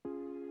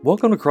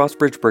Welcome to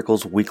Crossbridge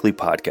Brickell's weekly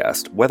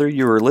podcast. Whether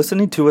you are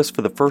listening to us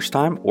for the first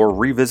time or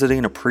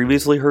revisiting a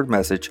previously heard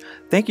message,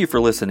 thank you for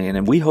listening,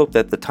 and we hope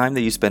that the time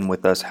that you spend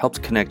with us helps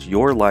connect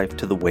your life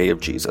to the way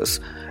of Jesus.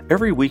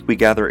 Every week we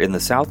gather in the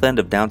south end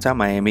of downtown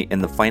Miami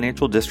in the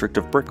financial district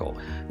of Brickell.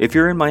 If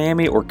you're in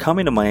Miami or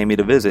coming to Miami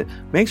to visit,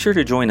 make sure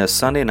to join us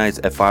Sunday nights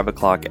at 5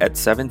 o'clock at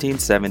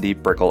 1770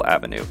 Brickell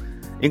Avenue.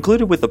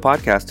 Included with the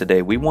podcast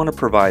today, we want to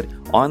provide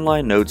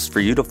online notes for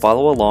you to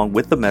follow along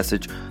with the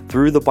message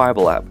through the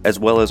Bible app, as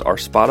well as our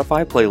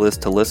Spotify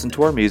playlist to listen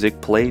to our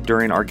music played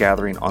during our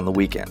gathering on the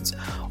weekends.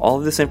 All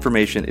of this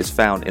information is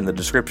found in the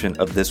description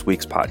of this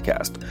week's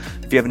podcast.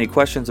 If you have any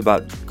questions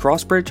about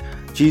Crossbridge,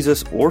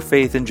 Jesus, or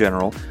faith in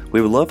general,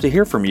 we would love to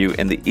hear from you,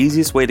 and the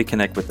easiest way to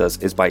connect with us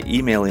is by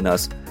emailing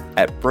us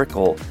at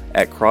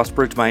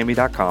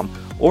brickell@crossbridgemiami.com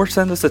or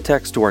send us a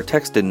text to our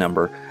texted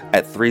number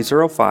at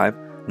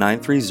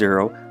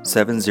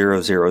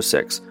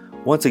 305-930-7006.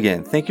 Once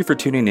again, thank you for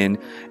tuning in,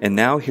 and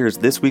now here's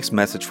this week's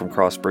message from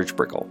Crossbridge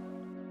Brickell.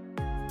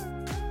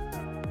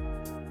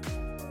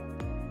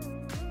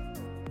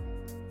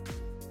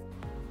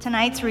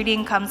 Tonight's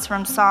reading comes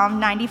from Psalm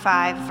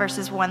 95,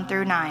 verses 1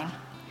 through 9.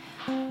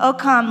 O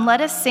come,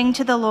 let us sing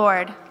to the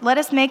Lord. Let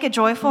us make a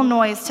joyful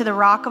noise to the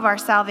rock of our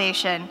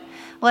salvation.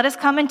 Let us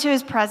come into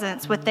his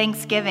presence with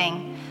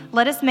thanksgiving.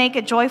 Let us make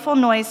a joyful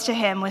noise to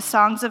him with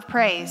songs of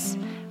praise.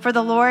 For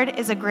the Lord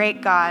is a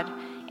great God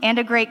and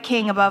a great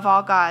King above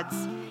all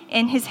gods.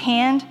 In his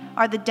hand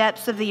are the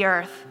depths of the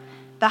earth.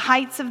 The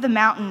heights of the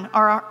mountain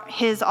are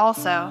his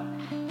also.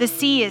 The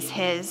sea is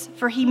his,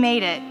 for he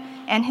made it,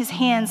 and his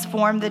hands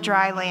formed the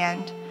dry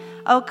land.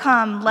 O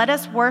come, let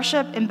us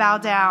worship and bow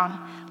down.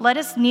 Let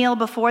us kneel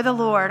before the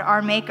Lord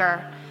our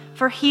Maker.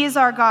 For he is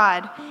our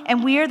God,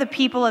 and we are the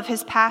people of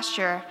his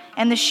pasture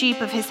and the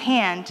sheep of his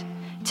hand.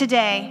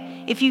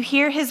 Today, if you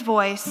hear his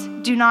voice,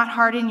 do not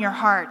harden your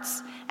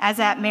hearts, as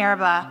at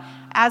Meribah,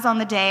 as on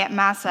the day at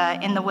Massah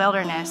in the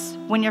wilderness,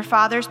 when your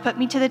fathers put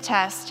me to the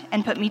test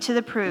and put me to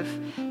the proof,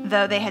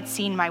 though they had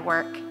seen my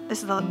work.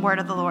 This is the word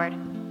of the Lord.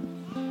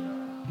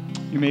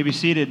 You may be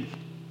seated.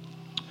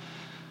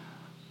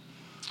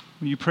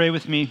 Will you pray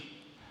with me?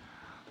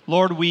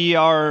 Lord, we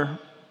are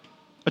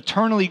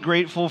eternally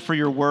grateful for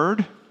your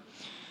word.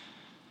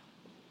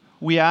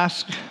 We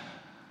ask,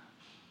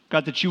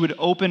 God, that you would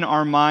open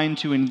our mind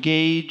to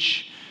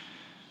engage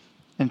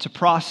and to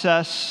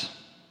process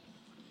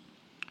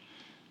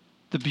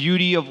the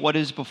beauty of what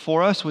is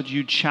before us. Would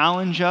you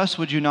challenge us?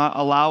 Would you not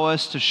allow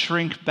us to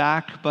shrink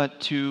back, but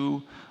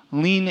to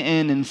lean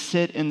in and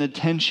sit in the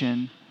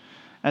tension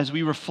as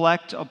we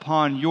reflect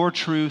upon your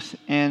truth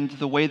and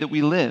the way that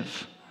we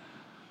live?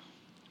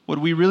 Would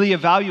we really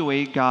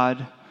evaluate,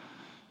 God,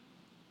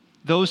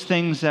 those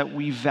things that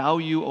we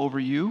value over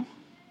you,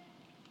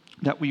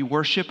 that we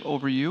worship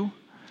over you?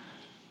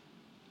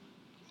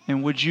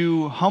 And would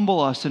you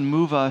humble us and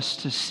move us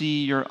to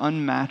see your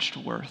unmatched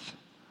worth?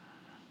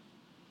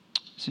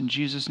 It's in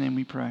Jesus' name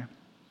we pray.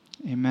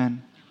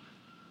 Amen.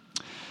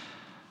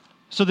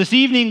 So this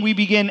evening we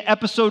begin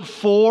episode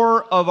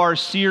 4 of our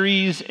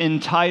series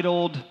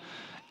entitled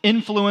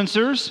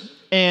Influencers.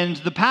 And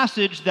the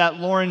passage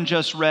that Lauren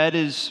just read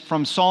is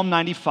from Psalm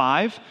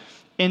 95.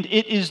 And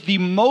it is the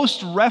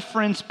most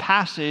referenced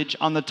passage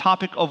on the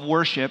topic of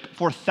worship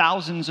for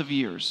thousands of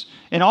years.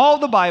 In all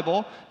of the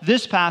Bible,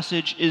 this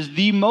passage is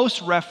the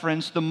most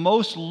referenced, the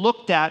most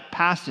looked at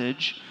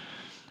passage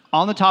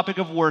on the topic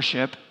of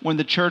worship when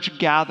the church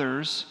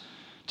gathers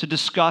to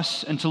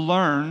discuss and to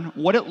learn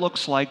what it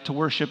looks like to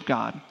worship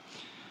God.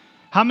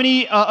 How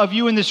many of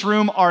you in this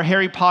room are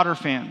Harry Potter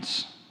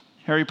fans?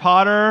 Harry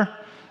Potter?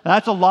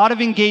 That's a lot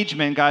of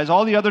engagement, guys.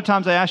 All the other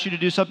times I asked you to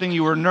do something,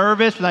 you were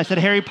nervous, and I said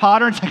Harry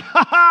Potter, and it's like,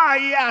 ha,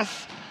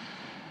 yes!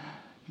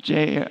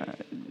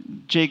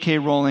 J.K.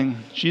 Rowling,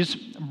 she's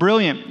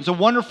brilliant. It's a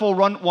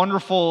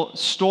wonderful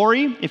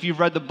story if you've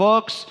read the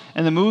books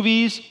and the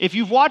movies. If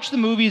you've watched the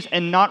movies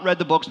and not read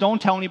the books,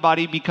 don't tell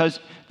anybody,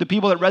 because the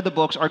people that read the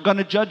books are going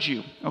to judge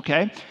you,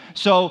 okay?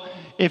 So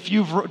if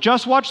you've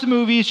just watched the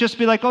movies, just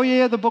be like, oh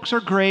yeah, the books are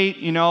great,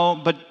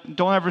 but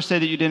don't ever say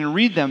that you didn't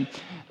read them.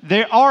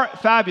 They are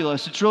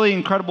fabulous. It's really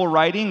incredible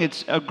writing.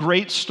 It's a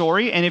great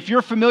story. And if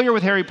you're familiar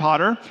with Harry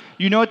Potter,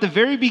 you know at the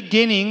very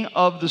beginning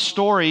of the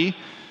story,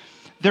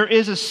 there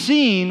is a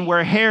scene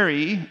where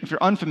Harry, if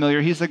you're unfamiliar,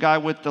 he's the guy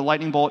with the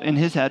lightning bolt in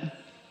his head.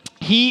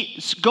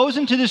 He goes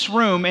into this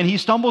room and he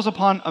stumbles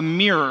upon a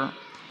mirror.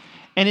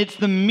 And it's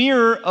the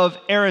mirror of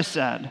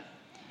Erised.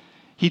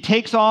 He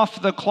takes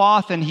off the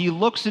cloth and he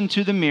looks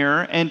into the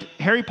mirror. And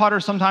Harry Potter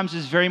sometimes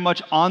is very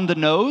much on the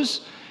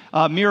nose.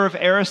 Mirror of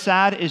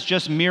Erised is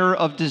just mirror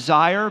of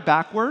desire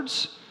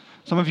backwards.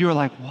 Some of you are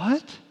like,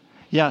 what?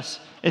 Yes,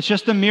 it's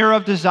just the mirror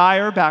of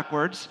desire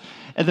backwards.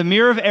 And the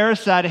mirror of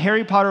Erised,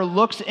 Harry Potter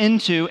looks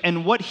into,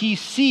 and what he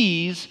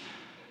sees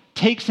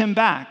takes him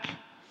back.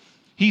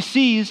 He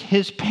sees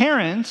his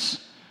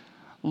parents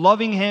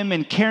loving him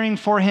and caring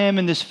for him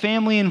in this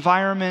family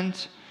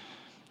environment,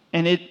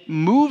 and it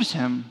moves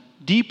him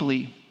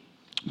deeply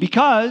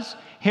because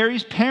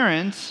Harry's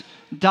parents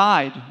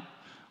died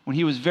when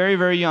he was very,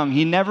 very young.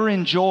 He never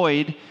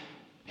enjoyed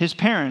his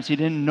parents. He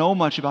didn't know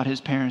much about his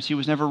parents. He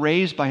was never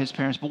raised by his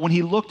parents. But when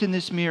he looked in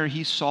this mirror,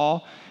 he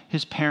saw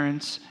his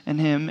parents and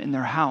him in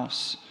their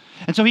house.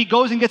 And so he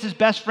goes and gets his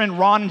best friend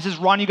Ron and says,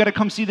 Ron, you got to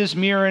come see this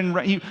mirror.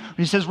 And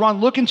he says, Ron,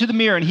 look into the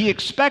mirror. And he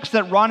expects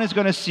that Ron is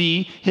going to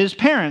see his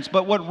parents.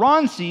 But what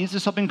Ron sees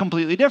is something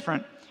completely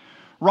different.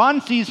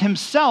 Ron sees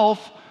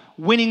himself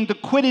winning the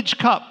Quidditch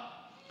Cup.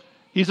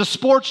 He's a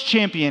sports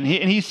champion,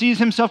 and he sees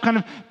himself kind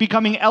of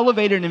becoming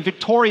elevated and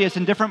victorious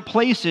in different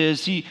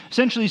places. He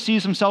essentially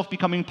sees himself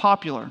becoming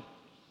popular.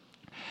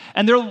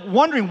 And they're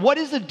wondering, what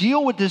is the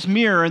deal with this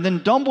mirror? And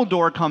then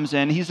Dumbledore comes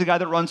in. He's the guy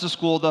that runs the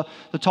school, the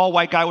tall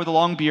white guy with the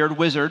long beard,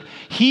 wizard.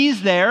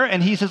 He's there,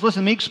 and he says,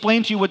 listen, let me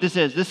explain to you what this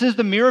is. This is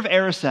the Mirror of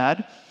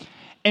Erised,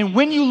 and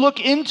when you look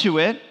into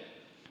it,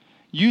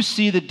 you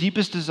see the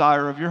deepest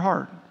desire of your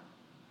heart.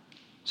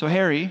 So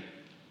Harry,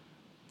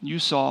 you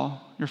saw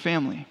your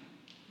family.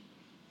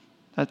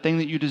 That thing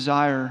that you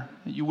desire,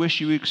 that you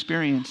wish you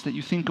experienced, that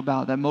you think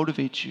about, that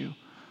motivates you.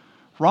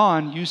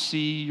 Ron, you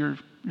see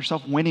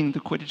yourself winning the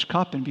Quidditch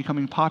Cup and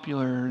becoming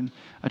popular and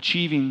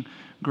achieving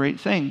great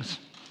things.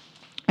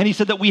 And he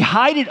said that we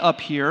hide it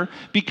up here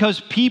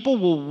because people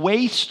will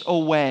waste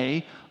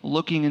away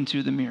looking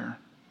into the mirror.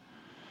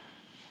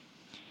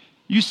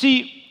 You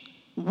see,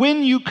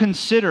 when you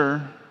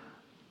consider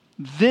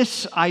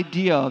this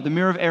idea of the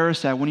Mirror of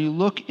Erised, when you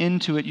look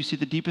into it, you see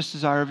the deepest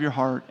desire of your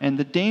heart, and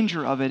the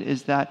danger of it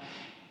is that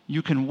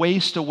you can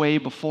waste away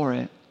before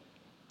it.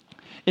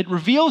 It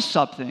reveals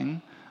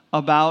something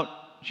about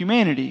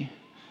humanity,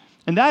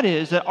 and that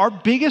is that our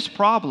biggest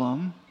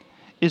problem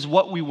is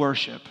what we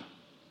worship.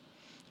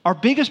 Our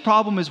biggest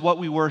problem is what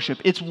we worship.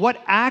 It's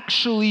what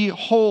actually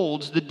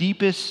holds the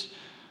deepest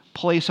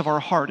place of our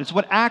heart. It's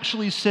what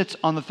actually sits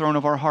on the throne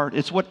of our heart.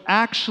 It's what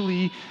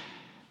actually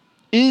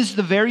is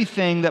the very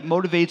thing that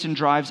motivates and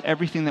drives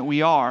everything that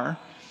we are.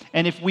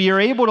 And if we are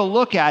able to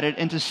look at it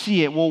and to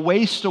see it, we'll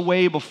waste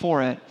away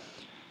before it.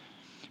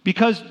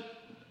 Because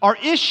our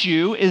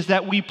issue is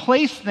that we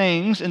place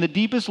things in the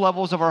deepest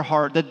levels of our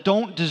heart that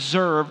don't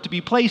deserve to be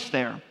placed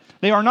there.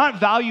 They are not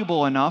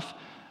valuable enough.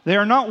 They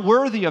are not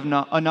worthy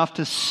enough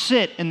to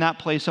sit in that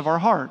place of our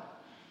heart.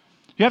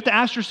 You have to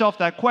ask yourself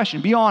that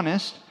question. Be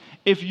honest.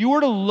 If you were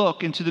to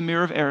look into the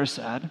Mirror of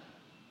Erised,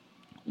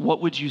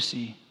 what would you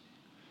see?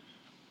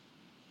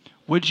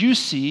 Would you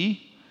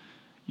see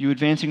you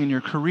advancing in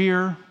your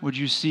career? Would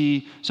you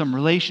see some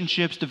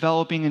relationships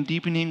developing and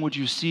deepening? Would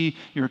you see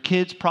your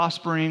kids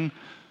prospering?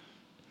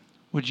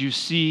 Would you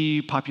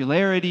see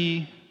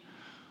popularity?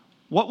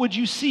 What would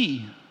you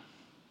see?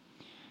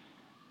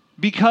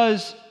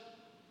 Because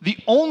the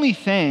only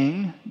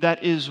thing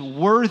that is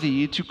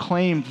worthy to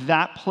claim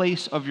that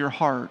place of your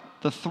heart,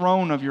 the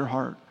throne of your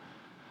heart,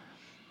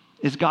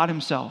 is God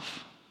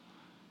himself.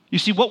 You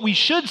see, what we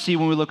should see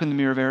when we look in the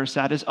Mirror of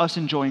Erised is us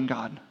enjoying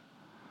God.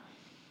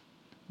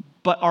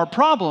 But our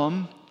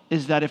problem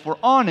is that if we're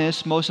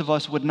honest, most of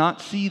us would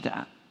not see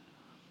that.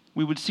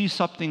 We would see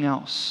something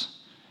else.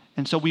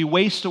 And so we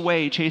waste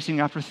away chasing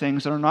after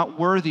things that are not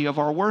worthy of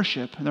our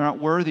worship. They're not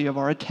worthy of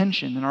our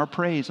attention and our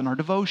praise and our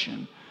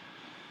devotion.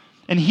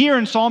 And here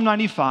in Psalm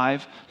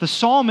 95, the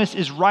psalmist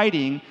is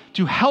writing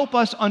to help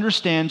us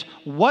understand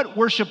what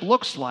worship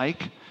looks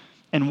like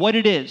and what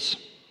it is.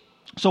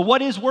 So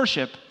what is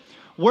worship?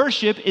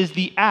 Worship is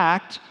the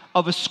act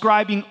of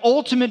ascribing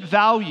ultimate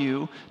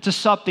value to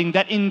something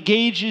that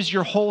engages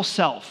your whole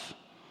self.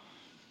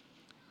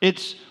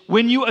 It's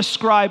when you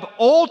ascribe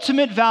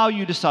ultimate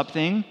value to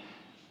something,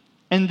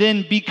 and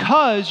then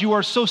because you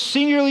are so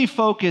singularly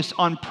focused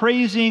on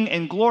praising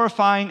and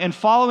glorifying and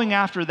following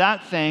after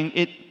that thing,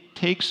 it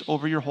takes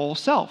over your whole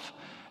self.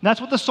 And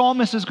that's what the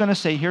psalmist is going to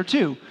say here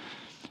too,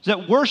 is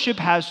that worship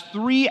has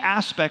three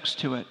aspects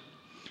to it.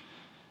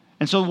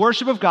 And so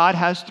worship of God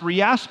has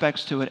three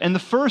aspects to it. And the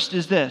first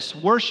is this: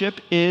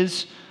 worship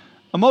is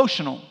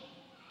emotional.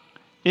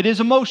 It is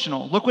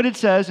emotional. Look what it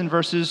says in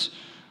verses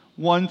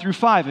 1 through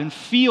 5, and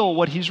feel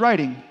what he's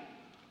writing.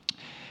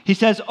 He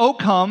says, "O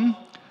come,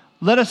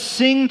 let us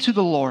sing to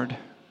the Lord.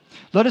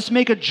 Let us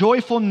make a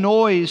joyful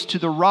noise to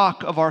the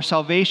rock of our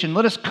salvation.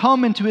 Let us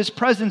come into his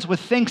presence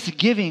with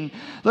thanksgiving.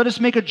 Let us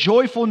make a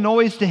joyful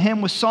noise to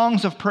him with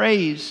songs of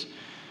praise.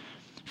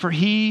 For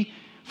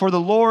the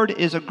Lord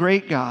is a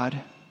great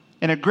God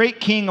and a great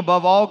King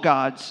above all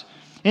gods.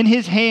 In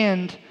his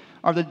hand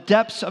are the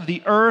depths of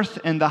the earth,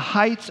 and the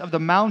heights of the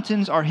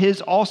mountains are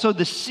his. Also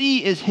the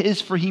sea is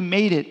his, for he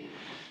made it,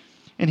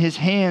 and his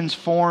hands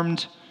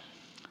formed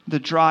the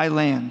dry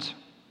land."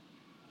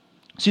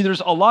 See,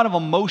 there's a lot of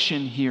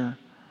emotion here.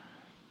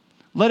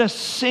 Let us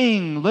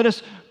sing. Let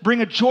us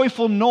bring a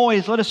joyful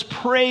noise. Let us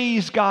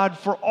praise God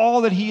for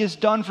all that he has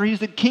done, for he's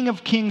the King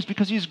of kings,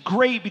 because he's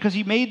great, because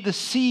he made the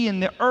sea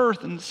and the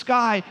earth and the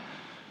sky.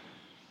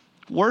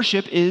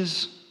 Worship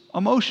is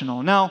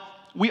emotional. Now,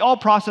 we all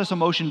process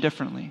emotion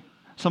differently.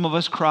 Some of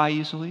us cry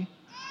easily.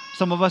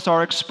 Some of us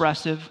are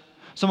expressive.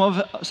 Some of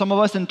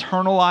us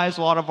internalize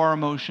a lot of our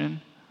emotion.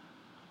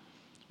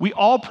 We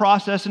all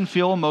process and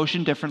feel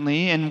emotion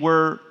differently, and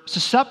we're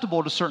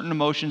susceptible to certain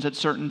emotions at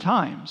certain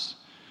times.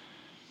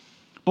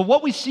 But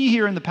what we see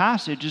here in the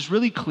passage is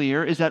really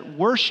clear, is that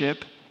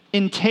worship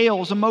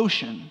entails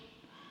emotion.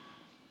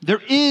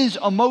 There is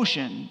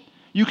emotion.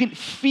 You can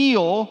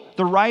feel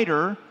the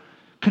writer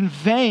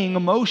conveying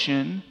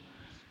emotion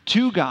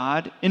to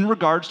God in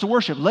regards to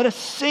worship. Let us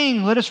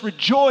sing, let us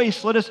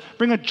rejoice, let us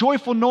bring a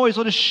joyful noise,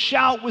 let us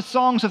shout with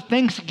songs of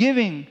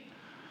thanksgiving.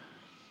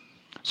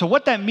 So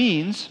what that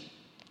means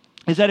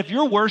is that if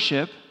your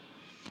worship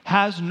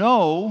has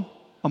no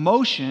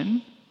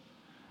emotion,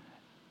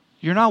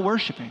 you're not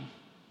worshiping.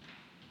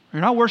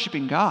 You're not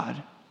worshiping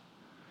God.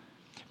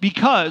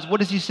 Because,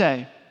 what does he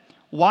say?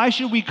 Why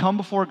should we come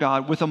before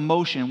God with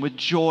emotion, with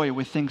joy,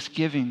 with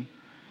thanksgiving?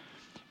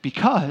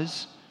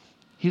 Because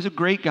he's a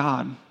great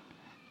God,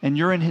 and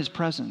you're in his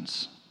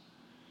presence.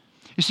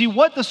 You see,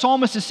 what the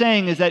psalmist is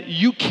saying is that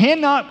you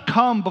cannot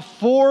come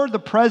before the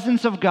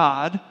presence of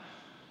God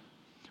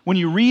when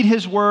you read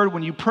his word,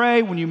 when you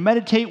pray, when you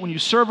meditate, when you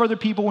serve other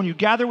people, when you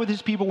gather with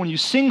his people, when you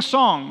sing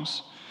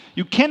songs.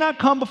 You cannot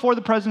come before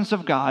the presence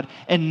of God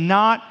and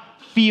not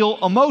feel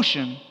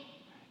emotion.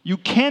 You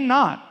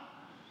cannot.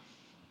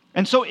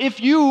 And so if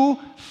you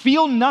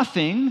feel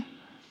nothing,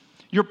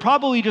 you're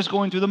probably just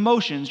going through the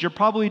motions. You're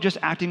probably just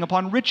acting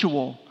upon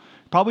ritual.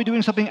 Probably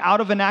doing something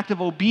out of an act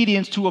of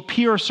obedience to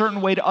appear a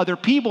certain way to other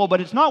people,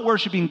 but it's not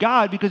worshiping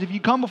God, because if you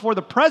come before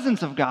the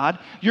presence of God,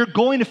 you're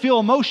going to feel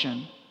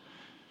emotion.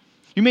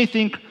 You may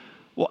think,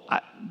 well,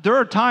 there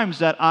are times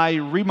that I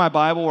read my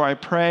Bible, or I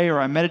pray,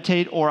 or I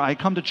meditate, or I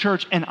come to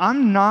church, and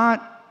I'm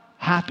not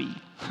happy.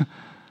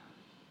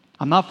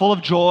 I'm not full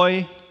of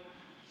joy.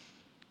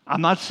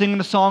 I'm not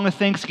singing a song of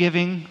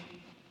thanksgiving.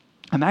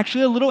 I'm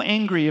actually a little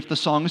angry if the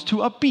song is too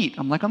upbeat.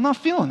 I'm not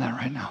feeling that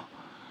right now.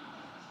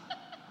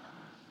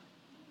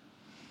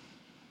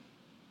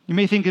 You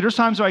may think there's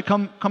times where I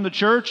come to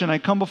church and I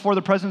come before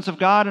the presence of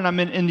God and I'm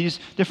in these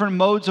different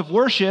modes of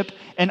worship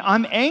and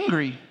I'm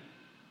angry.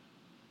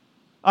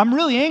 I'm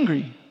really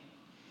angry.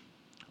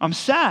 I'm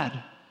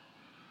sad.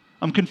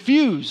 I'm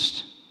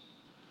confused.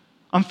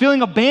 I'm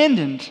feeling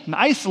abandoned and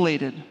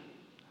isolated.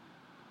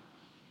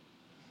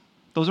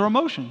 Those are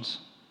emotions.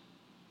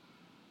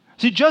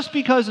 See, just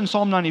because in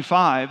Psalm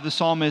 95 the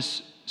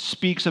psalmist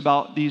speaks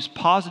about these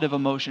positive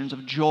emotions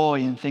of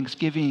joy and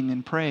thanksgiving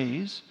and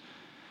praise,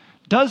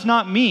 does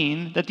not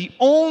mean that the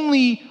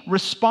only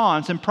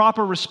response and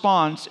proper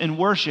response in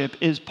worship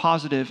is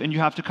positive and you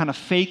have to kind of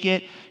fake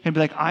it and be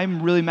like,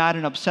 I'm really mad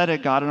and upset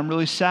at God and I'm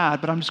really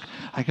sad, but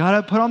I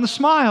gotta put on the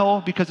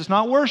smile because it's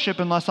not worship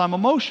unless I'm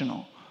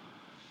emotional.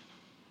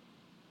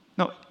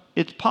 No,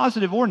 it's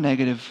positive or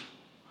negative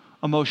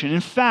emotion. In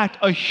fact,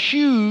 a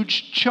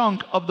huge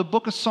chunk of the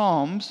book of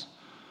Psalms,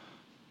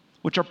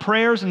 which are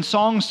prayers and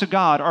songs to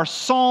God, are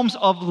psalms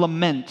of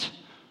lament,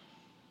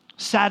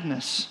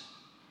 sadness,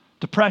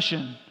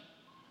 depression,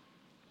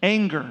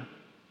 anger.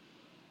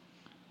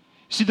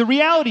 See, the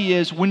reality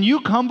is when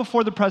you come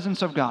before the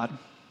presence of God,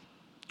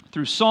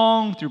 through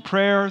song, through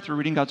prayer, through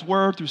reading God's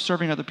word, through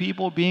serving other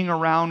people, being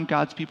around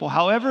God's people,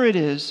 however it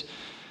is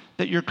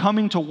that you're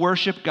coming to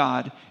worship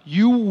God,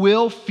 you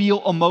will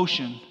feel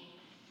emotion,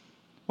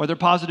 whether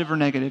positive or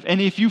negative.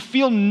 And if you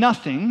feel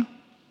nothing,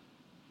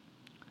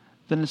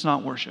 then it's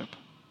not worship.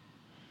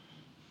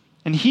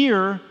 And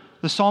here,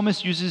 the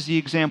psalmist uses the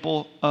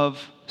example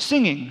of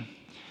singing,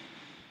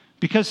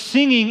 because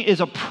singing is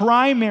a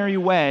primary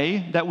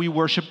way that we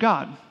worship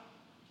God.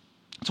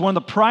 It's one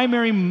of the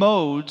primary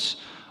modes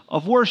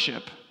of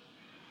worship.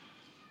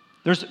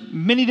 There's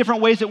many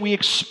different ways that we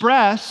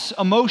express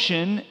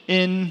emotion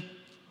in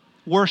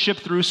worship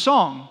through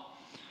song.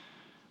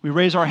 We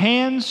raise our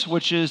hands,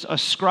 which is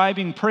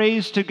ascribing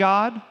praise to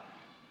God.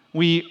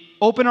 We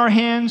open our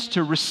hands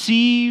to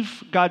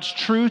receive God's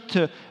truth,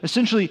 to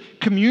essentially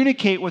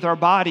communicate with our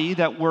body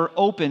that we're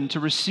open to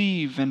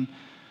receive and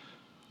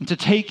to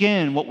take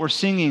in what we're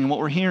singing and what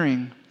we're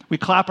hearing. We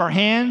clap our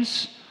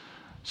hands.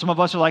 Some of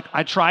us are like,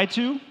 I try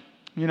to,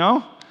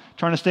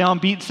 trying to stay on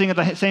beat and sing at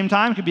the same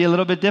time can be a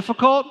little bit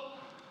difficult.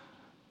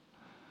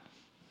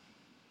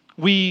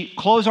 We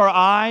close our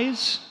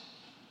eyes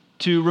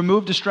to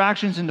remove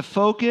distractions and to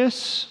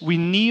focus. We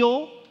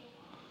kneel.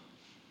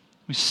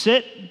 We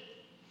sit.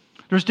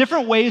 There's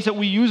different ways that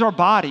we use our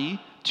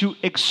body to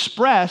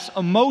express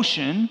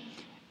emotion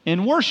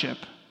in worship.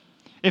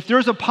 If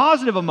there's a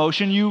positive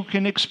emotion, you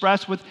can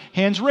express with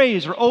hands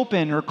raised or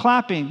open or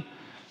clapping.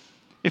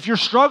 If you're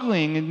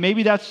struggling, and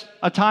maybe that's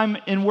a time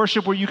in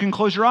worship where you can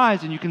close your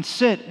eyes and you can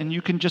sit and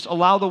you can just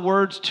allow the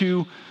words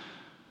to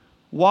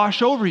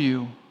wash over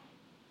you.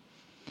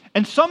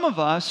 And some of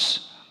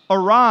us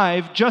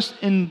arrive just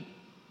in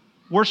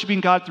worshiping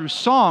God through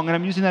song, and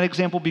I'm using that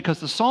example because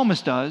the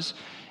psalmist does,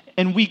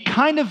 and we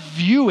kind of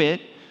view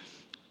it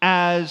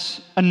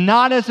as a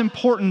not as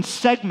important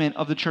segment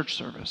of the church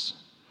service.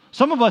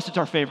 Some of us, it's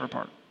our favorite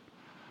part.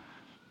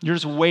 You're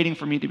just waiting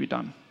for me to be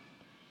done.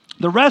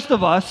 The rest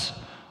of us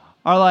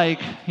are like,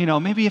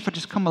 maybe if I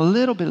just come a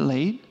little bit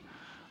late,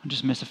 I'll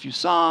just miss a few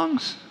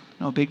songs,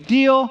 no big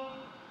deal.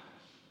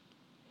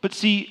 But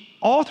see,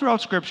 all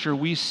throughout Scripture,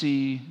 we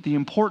see the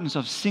importance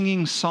of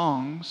singing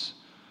songs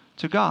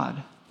to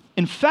God.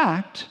 In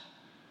fact,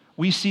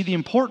 we see the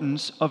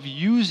importance of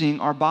using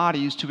our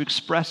bodies to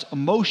express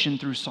emotion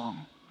through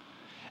song.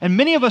 And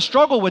many of us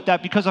struggle with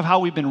that because of how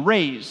we've been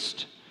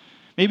raised.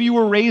 Maybe you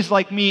were raised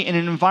like me in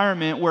an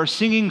environment where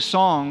singing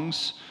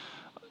songs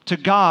to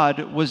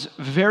God was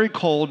very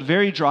cold,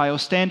 very dry. It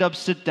was stand up,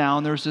 sit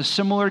down. There was a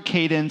similar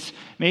cadence,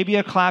 maybe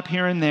a clap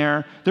here and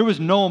there. There was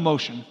no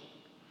emotion.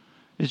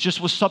 It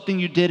just was something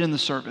you did in the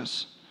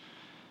service.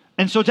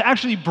 And so to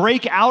actually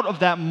break out of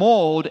that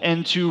mold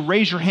and to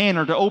raise your hand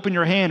or to open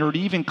your hand or to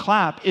even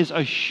clap is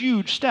a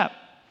huge step.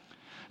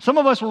 Some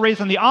of us were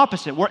raised on the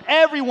opposite, where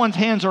everyone's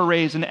hands are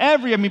raised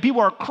and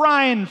people are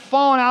crying,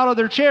 falling out of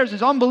their chairs.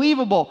 It's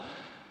unbelievable.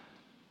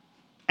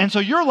 And so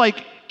you're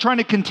like trying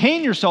to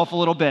contain yourself a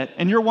little bit,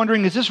 and you're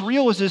wondering, is this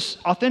real? Is this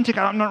authentic?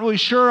 I'm not really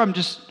sure. I'm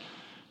just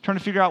trying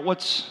to figure out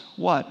what's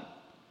what.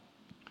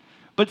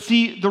 But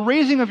see, the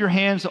raising of your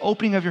hands, the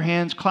opening of your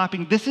hands,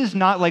 clapping, this is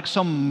not like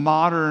some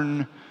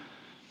modern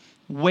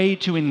way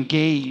to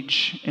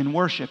engage in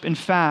worship. In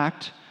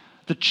fact,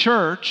 the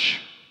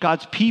church,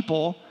 God's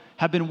people,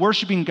 have been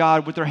worshiping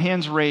God with their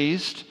hands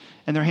raised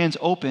and their hands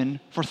open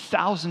for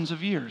thousands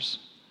of years.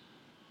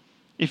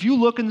 If you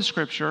look in the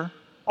scripture,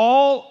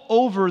 all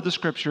over the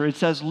scripture, it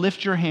says,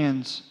 lift your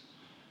hands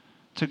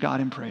to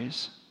God in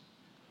praise.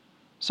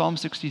 Psalm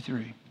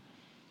 63.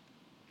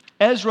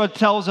 Ezra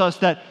tells us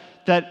that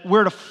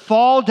we're to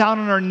fall down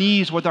on our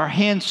knees with our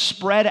hands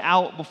spread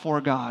out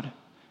before God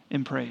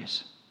in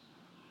praise.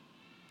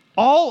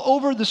 All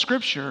over the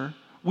scripture,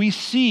 we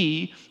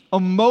see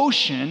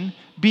emotion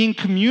being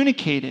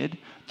communicated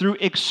through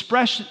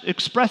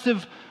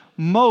expressive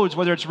modes,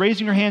 whether it's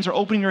raising your hands or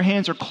opening your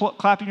hands or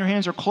clapping your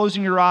hands or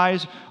closing your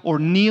eyes or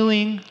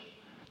kneeling,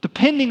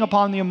 depending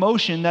upon the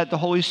emotion that the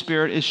Holy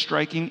Spirit is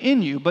striking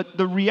in you. But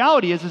the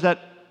reality is that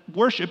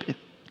worship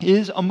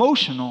is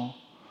emotional.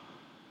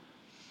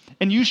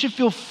 And you should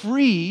feel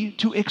free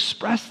to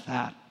express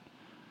that.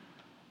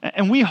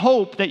 And we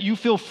hope that you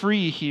feel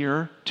free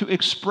here to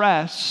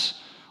express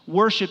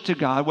worship to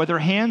God, whether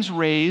hands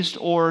raised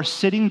or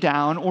sitting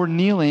down or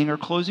kneeling or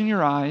closing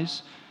your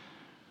eyes,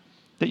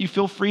 that you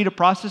feel free to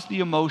process the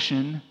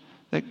emotion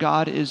that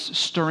God is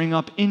stirring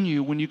up in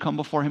you when you come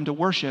before Him to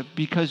worship,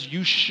 because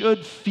you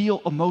should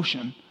feel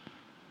emotion.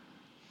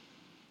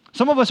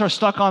 Some of us are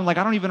stuck on, I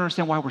don't even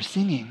understand why we're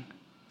singing.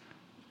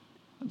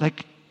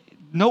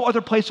 No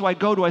other place do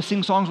I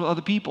sing songs with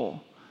other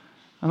people,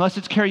 unless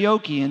it's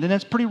karaoke, and then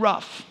that's pretty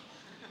rough.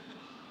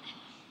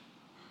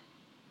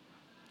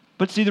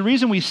 But see, the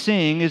reason we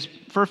sing is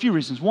for a few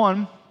reasons.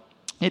 One,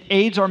 it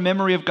aids our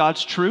memory of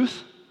God's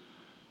truth.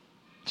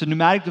 It's a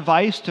pneumatic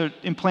device to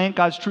implant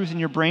God's truth in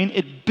your brain.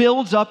 It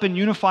builds up and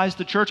unifies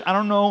the church. I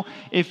don't know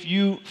if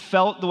you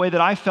felt the way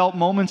that I felt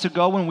moments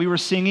ago when we were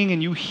singing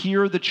and you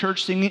hear the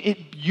church singing. It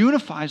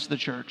unifies the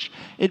church.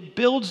 It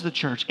builds the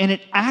church, and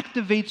it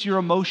activates your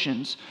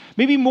emotions.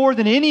 Maybe more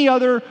than any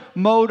other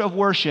mode of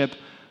worship,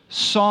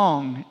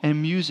 song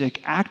and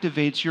music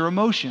activates your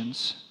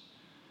emotions.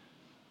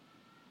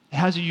 It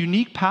has a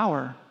unique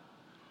power.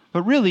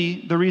 But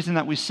really, the reason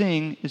that we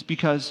sing is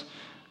because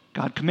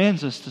God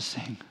commands us to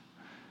sing.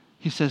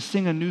 He says,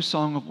 sing a new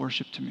song of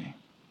worship to me.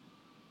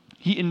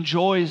 He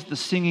enjoys the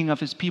singing of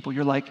His people.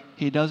 You're like,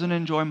 He doesn't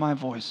enjoy my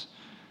voice.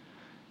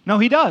 No,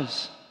 He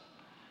does.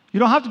 You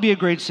don't have to be a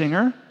great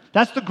singer.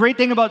 That's the great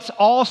thing about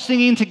all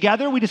singing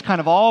together. We just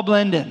kind of all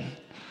blend in.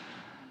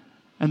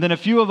 And then a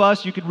few of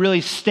us, you could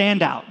really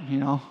stand out,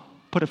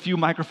 put a few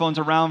microphones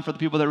around for the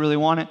people that really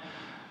want it.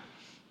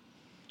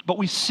 But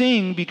we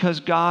sing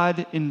because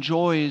God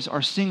enjoys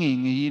our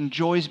singing. He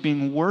enjoys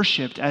being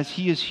worshiped as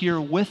He is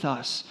here with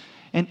us.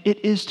 And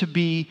it is to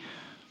be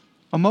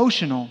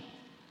emotional.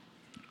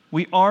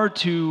 We are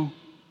to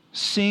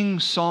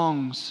sing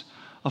songs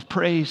of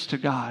praise to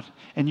God.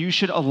 And you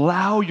should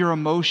allow your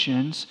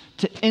emotions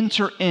to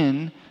enter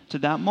into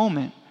that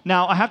moment.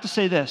 Now, I have to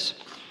say this.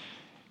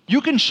 You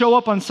can show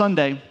up on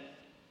Sunday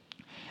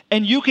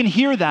and you can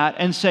hear that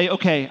and say,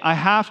 okay, I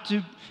have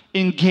to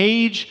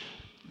engage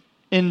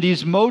in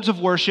these modes of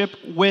worship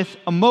with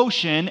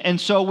emotion, and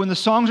so when the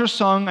songs are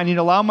sung, I need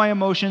to allow my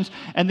emotions,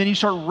 and then you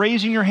start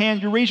raising your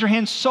hand. You raise your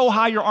hand so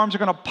high, your arms are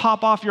going to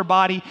pop off your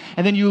body,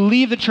 and then you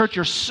leave the church,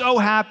 you're so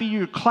happy,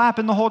 you're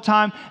clapping the whole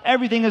time,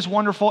 everything is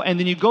wonderful, and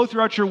then you go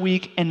throughout your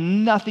week,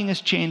 and nothing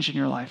has changed in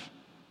your life.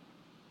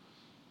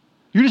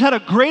 You just had a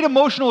great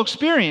emotional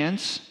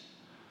experience,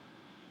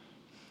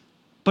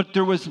 but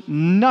there was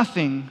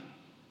nothing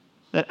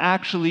that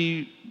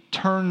actually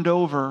turned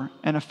over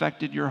and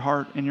affected your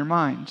heart and your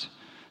mind.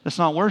 That's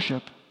not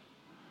worship.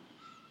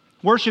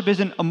 Worship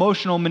isn't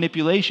emotional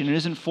manipulation. It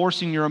isn't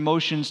forcing your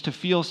emotions to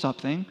feel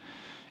something.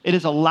 It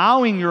is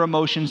allowing your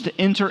emotions to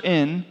enter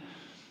in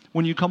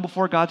when you come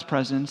before God's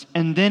presence,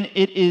 and then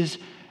it is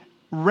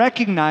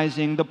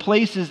recognizing the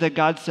places that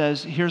God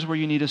says, here's where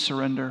you need to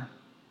surrender.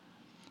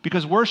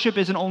 Because worship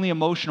isn't only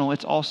emotional,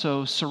 it's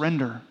also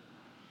surrender.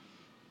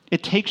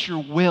 It takes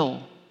your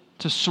will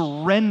to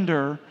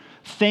surrender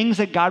things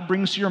that God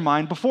brings to your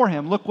mind before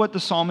Him. Look what the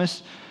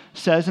psalmist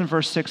says in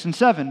verse 6 and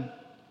 7.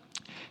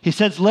 He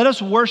says, let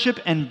us worship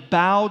and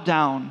bow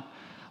down.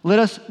 Let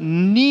us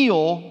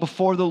kneel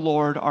before the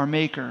Lord our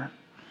Maker.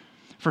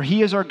 For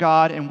he is our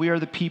God, and we are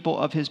the people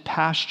of his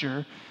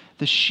pasture,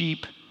 the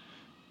sheep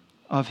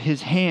of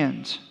his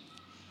hand.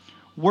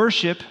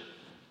 Worship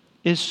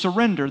is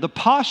surrender. The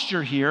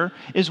posture here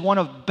is one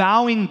of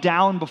bowing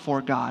down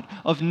before God,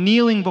 of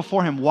kneeling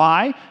before him.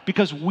 Why?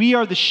 Because we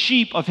are the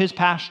sheep of his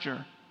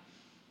pasture.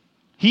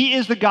 He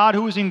is the God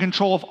who is in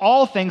control of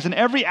all things in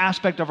every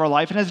aspect of our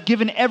life and has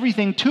given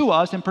everything to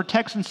us and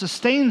protects and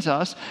sustains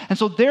us. And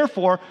so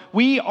therefore,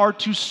 we are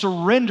to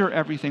surrender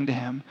everything to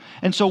him.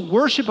 And so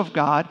worship of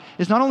God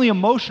is not only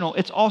emotional,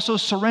 it's also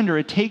surrender.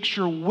 It takes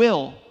your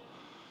will.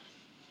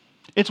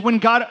 It's when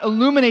God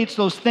illuminates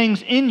those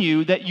things in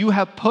you that you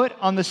have put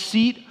on the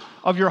seat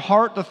of your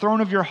heart, the throne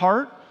of your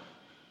heart.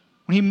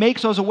 When he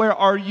makes those aware,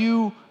 are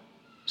you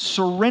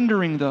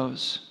surrendering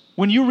those?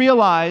 When you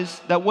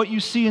realize that what you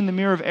see in the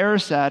mirror of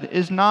Erised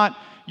is not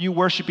you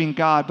worshiping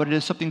God, but it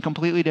is something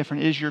completely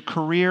different. It is your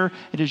career,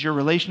 it is your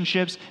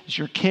relationships, it's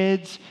your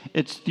kids,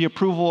 it's the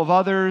approval of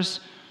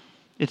others,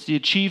 it's the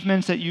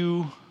achievements that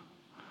you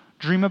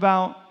dream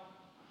about.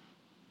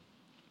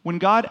 When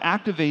God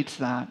activates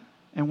that,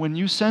 and when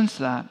you sense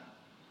that,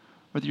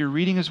 whether you're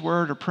reading his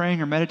word or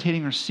praying or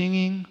meditating or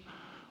singing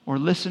or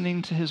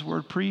listening to his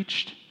word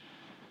preached,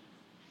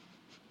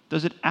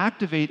 does it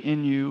activate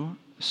in you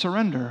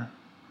surrender?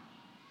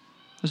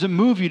 Does it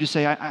move you to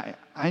say,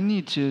 I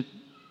need to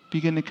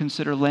begin to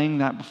consider laying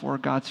that before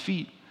God's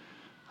feet?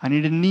 I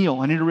need to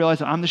kneel. I need to realize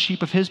that I'm the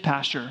sheep of his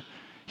pasture.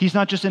 He's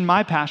not just in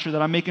my pasture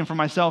that I'm making for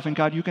myself, and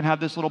God, you can have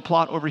this little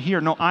plot over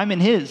here. No, I'm in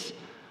his.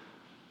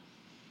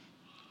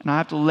 And I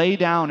have to lay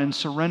down and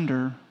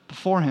surrender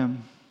before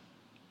him.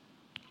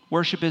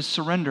 Worship is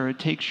surrender. It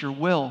takes your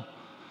will.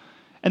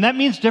 And that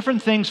means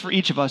different things for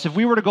each of us. If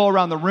we were to go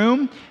around the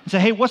room and say,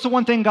 hey, what's the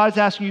one thing God's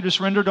asking you to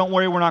surrender? Don't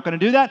worry, we're not going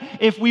to do that.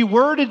 If we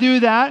were to do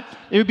that,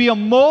 it would be a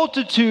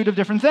multitude of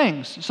different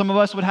things. Some of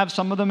us would have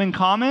some of them in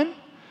common,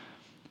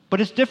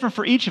 but it's different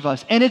for each of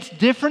us. And it's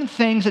different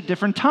things at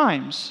different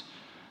times.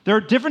 There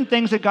are different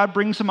things that God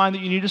brings to mind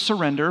that you need to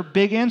surrender,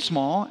 big and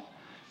small,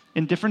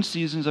 in different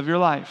seasons of your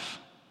life.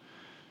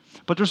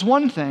 But there's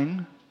one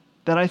thing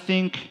that I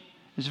think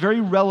is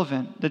very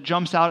relevant that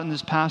jumps out in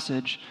this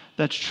passage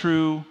that's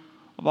true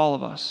of all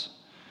of us.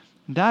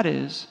 And that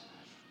is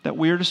that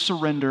we are to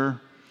surrender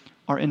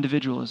our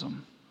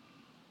individualism.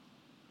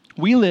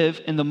 We live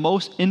in the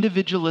most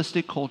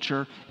individualistic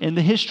culture in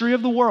the history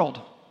of the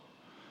world.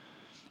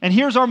 And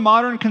here's our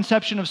modern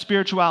conception of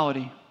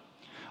spirituality.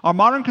 Our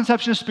modern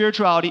conception of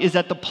spirituality is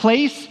that the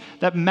place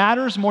that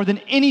matters more than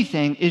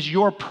anything is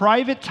your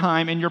private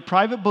time and your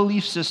private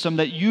belief system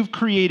that you've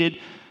created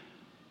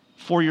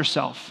for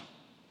yourself.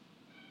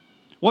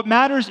 What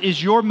matters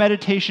is your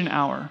meditation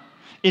hour.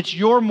 It's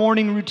your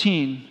morning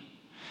routine.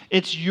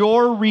 It's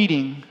your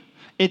reading.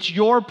 It's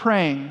your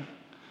praying.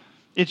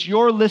 It's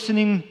your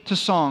listening to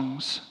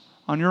songs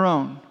on your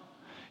own.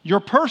 Your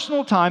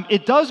personal time,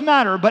 it does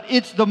matter, but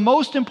it's the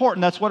most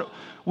important. That's what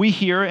we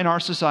hear in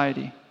our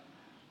society.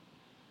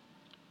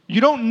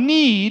 You don't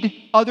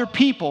need other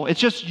people. It's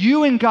just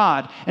you and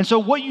God. And so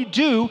what you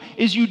do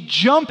is you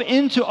jump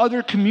into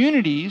other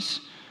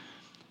communities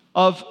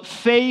of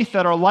faith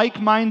that are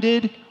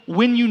like-minded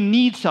when you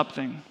need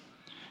something.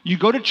 You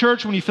go to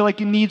church when you feel like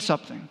you need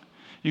something.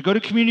 You go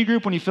to community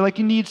group when you feel like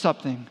you need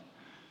something.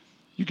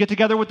 You get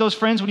together with those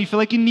friends when you feel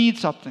like you need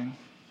something.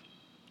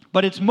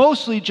 But it's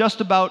mostly just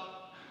about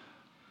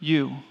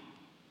you.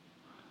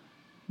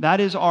 That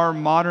is our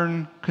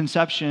modern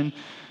conception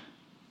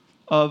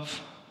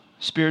of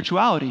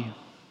spirituality.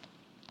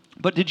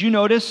 But did you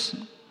notice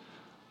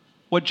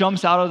what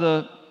jumps out of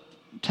the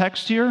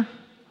text here?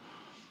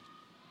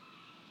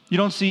 You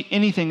don't see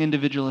anything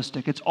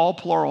individualistic. It's all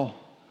plural.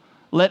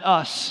 Let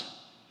us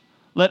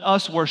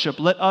worship.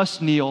 Let us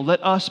kneel.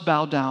 Let us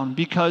bow down.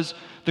 Because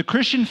the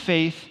Christian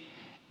faith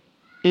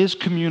is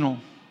communal.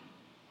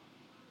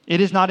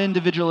 It is not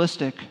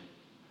individualistic.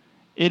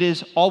 It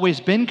has always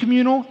been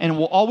communal and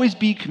will always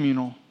be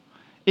communal.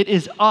 It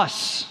is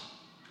us.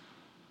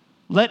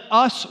 Let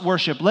us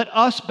worship. Let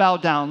us bow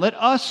down. Let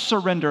us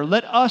surrender.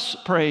 Let us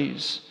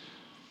praise.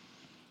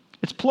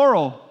 It's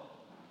plural.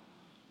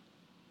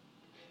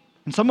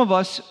 And some of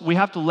us, we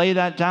have to lay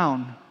that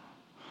down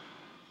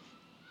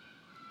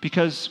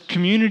because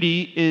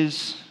community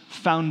is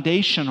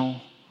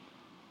foundational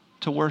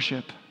to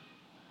worship.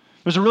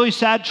 There's a really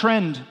sad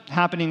trend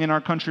happening in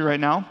our country right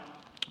now.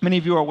 Many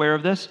of you are aware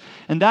of this,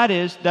 and that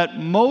is that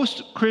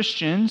most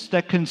Christians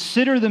that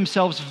consider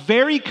themselves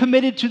very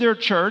committed to their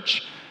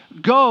church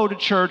go to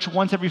church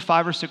once every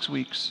 5 or 6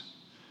 weeks.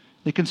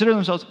 They consider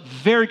themselves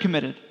very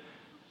committed,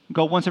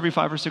 go once every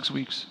 5 or 6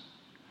 weeks.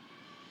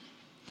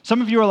 Some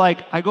of you are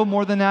like, I go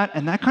more than that,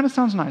 and that kind of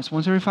sounds nice.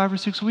 Once every 5 or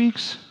 6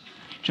 weeks,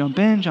 jump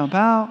in, jump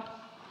out.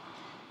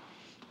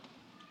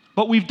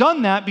 But we've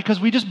done that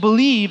because we just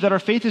believe that our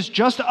faith is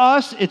just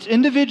us, it's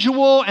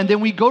individual, and then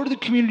we go to the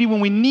community when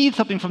we need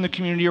something from the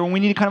community or when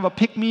we need kind of a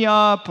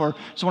pick-me-up or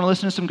just want to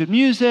listen to some good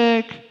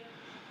music.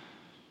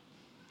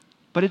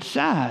 But it's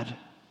sad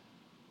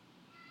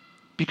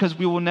because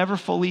we will never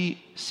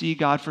fully see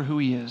God for who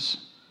he is.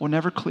 we'll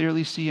never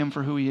clearly see him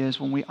for who he is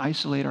when we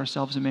isolate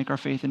ourselves and make our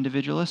faith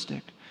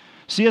individualistic.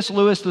 C.S.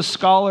 Lewis, the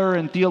scholar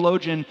and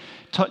theologian,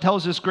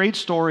 tells this great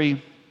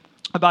story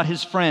about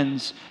his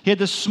friends. He had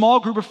this small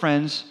group of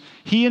friends,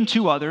 he and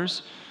two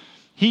others.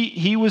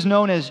 He was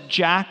known as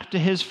Jack to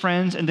his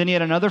friends, and then he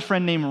had another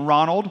friend named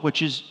Ronald,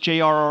 which is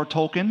J.R.R.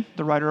 Tolkien,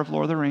 the writer of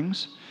Lord of the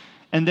Rings,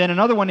 and then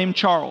another one named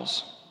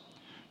Charles.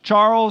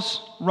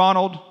 Charles,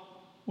 Ronald,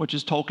 which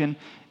is Tolkien,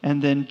 and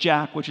then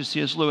Jack, which is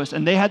C.S. Lewis.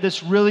 And they had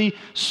this really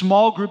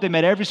small group. They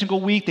met every single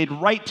week. They'd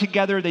write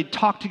together. They'd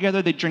talk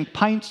together. They'd drink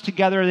pints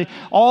together.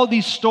 All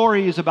these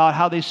stories about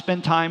how they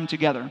spent time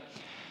together.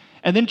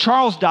 And then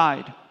Charles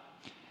died.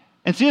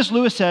 And C.S.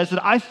 Lewis says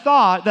that I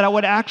thought that I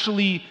would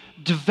actually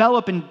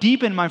develop and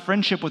deepen my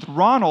friendship with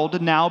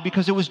Ronald now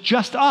because it was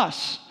just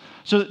us.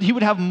 So that he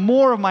would have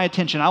more of my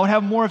attention. I would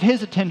have more of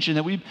his attention,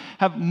 that we'd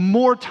have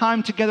more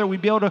time together.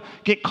 We'd be able to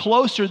get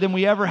closer than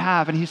we ever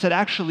have. And he said,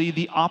 actually,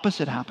 the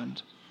opposite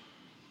happened.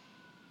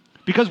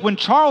 Because when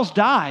Charles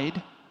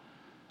died,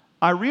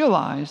 I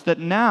realized that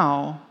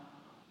now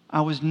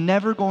I was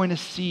never going to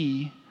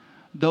see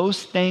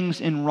those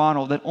things in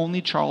Ronald that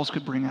only Charles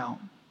could bring out.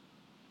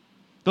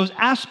 Those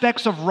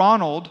aspects of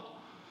Ronald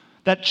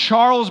that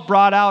Charles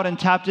brought out and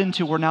tapped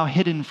into were now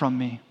hidden from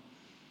me.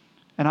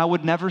 And I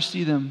would never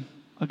see them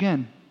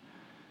again.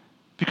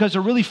 Because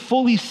to really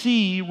fully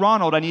see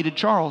Ronald, I needed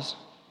Charles.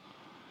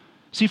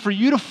 See, for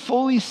you to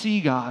fully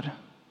see God,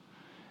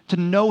 to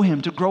know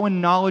him, to grow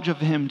in knowledge of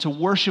him, to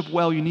worship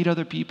well, you need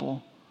other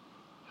people.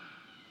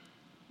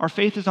 Our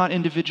faith is not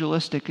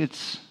individualistic,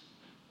 it's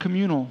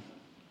communal.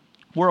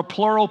 We're a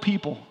plural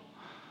people.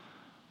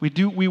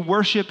 We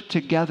worship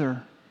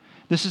together.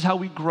 This is how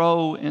we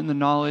grow in the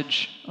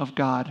knowledge of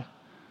God.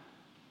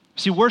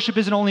 See, worship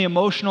isn't only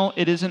emotional,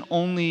 it isn't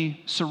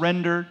only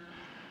surrender,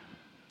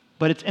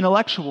 but it's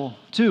intellectual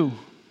too.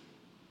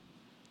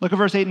 Look at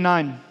verse 8 and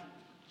 9.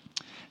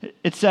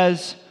 It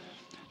says,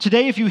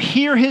 today if you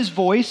hear his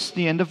voice,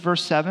 the end of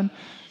verse 7,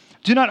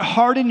 do not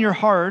harden your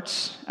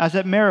hearts as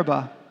at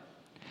Meribah,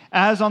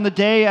 as on the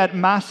day at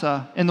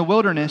Massah in the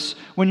wilderness,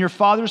 when your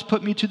fathers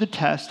put me to the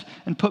test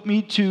and put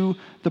me to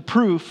the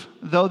proof,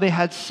 though they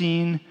had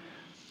seen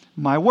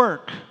my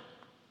work.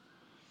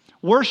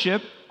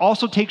 Worship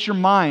also takes your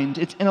mind.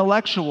 It's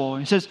intellectual.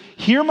 He says,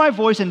 hear my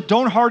voice and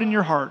don't harden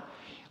your heart.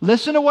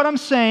 Listen to what I'm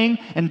saying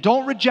and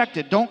don't reject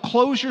it. Don't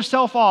close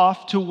yourself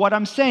off to what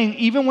I'm saying,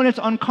 even when it's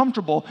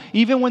uncomfortable,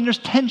 even when there's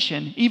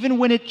tension, even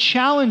when it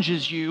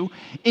challenges you.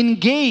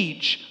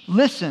 Engage.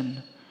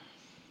 Listen.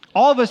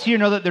 All of us here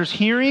know that there's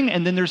hearing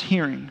and then there's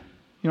hearing.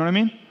 You know what I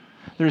mean?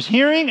 There's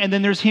hearing and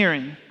then there's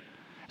hearing.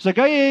 It's like,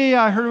 oh,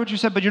 yeah, I heard what you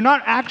said, but you're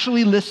not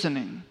actually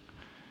listening.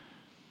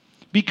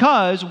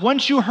 Because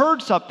once you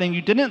heard something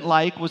you didn't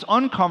like, was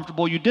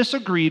uncomfortable, you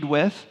disagreed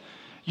with,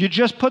 you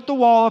just put the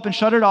wall up and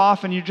shut it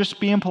off and you're just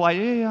being polite.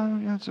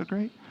 Yeah, it's so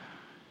great.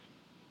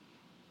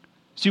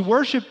 See,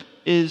 worship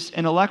is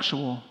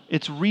intellectual.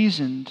 It's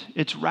reasoned.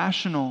 It's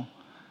rational.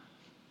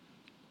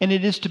 And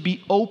it is to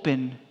be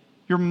open.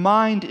 Your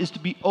mind is to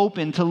be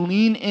open, to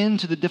lean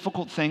into the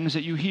difficult things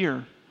that you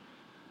hear,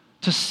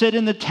 to sit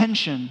in the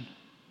tension,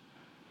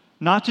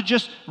 not to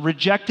just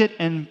reject it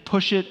and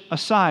push it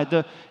aside.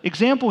 The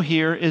example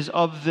here is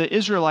of the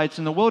Israelites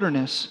in the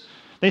wilderness.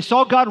 They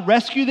saw God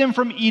rescue them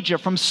from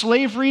Egypt, from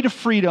slavery to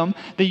freedom.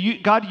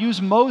 God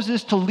used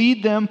Moses to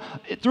lead them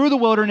through the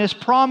wilderness,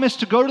 promised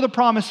to go to the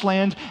promised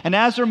land. And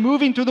as they're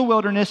moving through the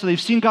wilderness, they've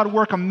seen God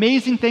work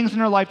amazing things in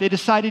their life. They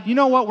decided, you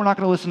know what, we're not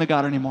going to listen to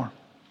God anymore.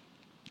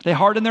 They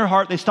hardened their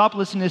heart. They stopped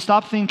listening. They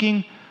stopped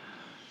thinking.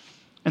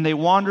 And they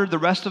wandered the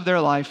rest of their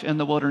life in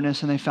the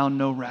wilderness, and they found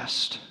no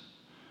rest.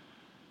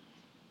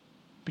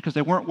 Because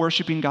they weren't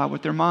worshiping God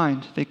with their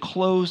mind. They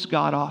closed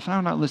God off.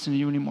 I'm not listening to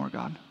you anymore,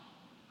 God.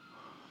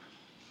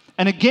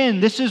 And again,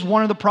 this is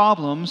one of the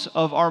problems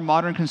of our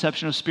modern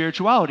conception of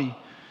spirituality,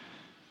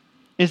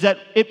 is that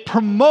it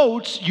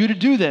promotes you to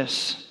do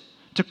this,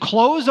 to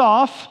close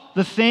off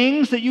the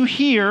things that you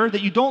hear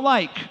that you don't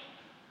like.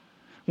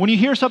 When you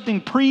hear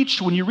something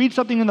preached, when you read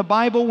something in the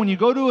Bible, when you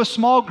go to a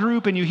small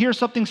group and you hear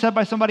something said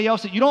by somebody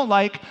else that you don't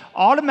like,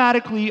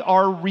 automatically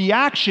our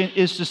reaction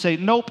is to say,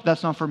 nope,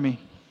 that's not for me.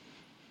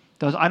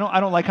 I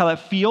don't like how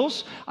that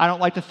feels. I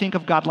don't like to think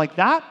of God like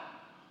that.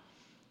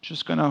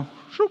 Just going to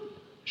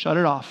shut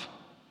it off.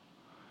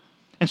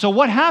 And so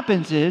what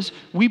happens is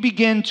we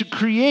begin to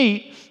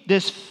create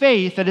this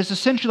faith that is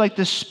essentially like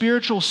this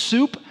spiritual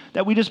soup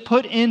that we just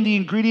put in the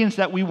ingredients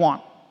that we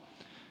want.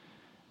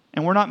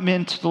 And we're not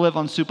meant to live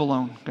on soup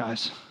alone,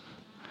 guys.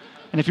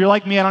 And if you're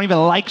like me, I don't even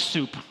like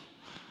soup.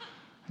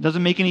 It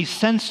doesn't make any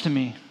sense to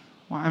me.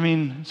 Well, I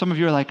mean, some of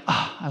you are like,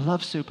 I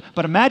love soup.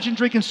 But imagine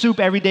drinking soup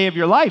every day of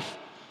your life.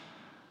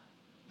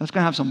 That's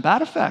going to have some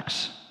bad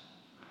effects.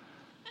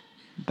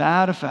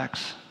 Bad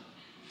effects.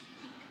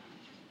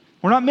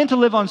 We're not meant to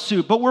live on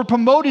soup, but we're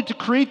promoted to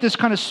create this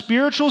kind of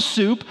spiritual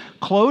soup.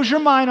 Close your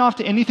mind off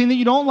to anything that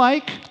you don't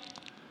like.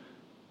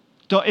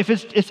 If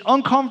it's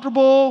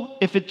uncomfortable,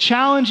 if it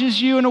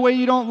challenges you in a way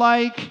you don't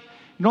like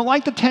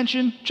the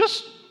tension,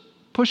 just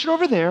push it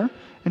over there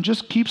and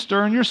just keep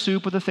stirring your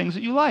soup with the things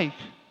that you like.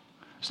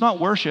 It's not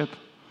worship.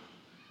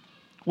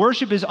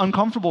 Worship is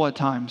uncomfortable at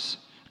times.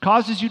 It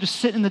causes you to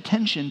sit in the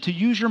tension, to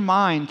use your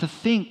mind, to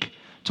think,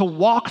 to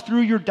walk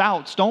through your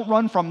doubts. Don't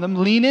run from them.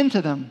 Lean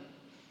into them.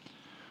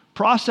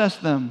 Process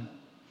them.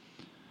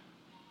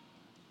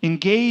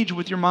 Engage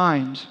with your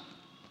mind.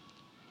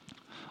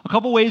 A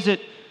couple ways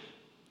that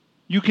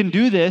you can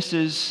do this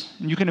is,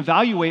 and you can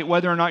evaluate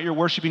whether or not you're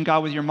worshiping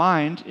God with your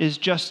mind, is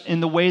just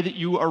in the way that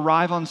you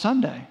arrive on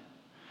Sunday.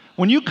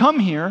 When you come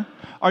here,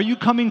 are you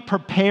coming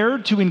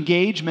prepared to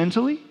engage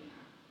mentally?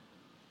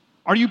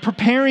 Are you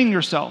preparing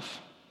yourself?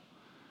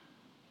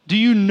 Do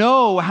you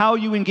know how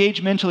you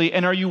engage mentally,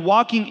 and are you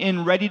walking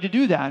in ready to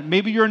do that?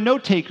 Maybe you're a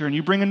note taker and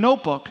you bring a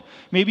notebook.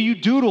 Maybe you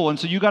doodle, and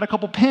so you got a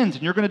couple pens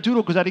and you're going to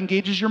doodle because that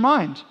engages your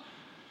mind.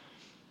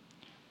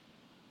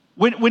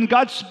 When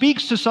God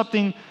speaks to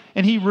something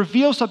and he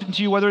reveals something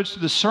to you, whether it's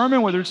through the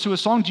sermon, whether it's through a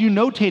song, do you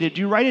notate it?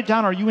 Do you write it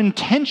down? Are you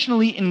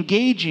intentionally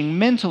engaging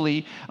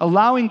mentally,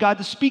 allowing God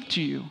to speak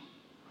to you?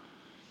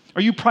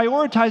 Are you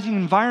prioritizing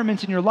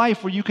environments in your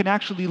life where you can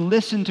actually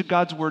listen to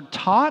God's word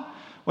taught,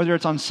 whether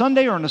it's on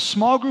Sunday or in a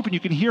small group, and you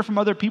can hear from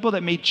other people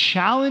that may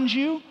challenge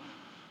you?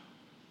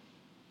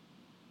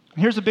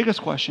 And here's the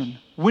biggest question.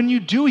 When you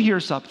do hear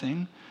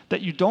something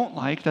that you don't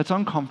like, that's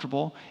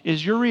uncomfortable,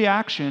 is your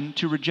reaction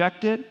to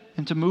reject it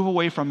and to move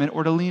away from it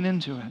or to lean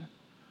into it?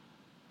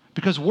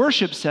 Because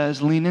worship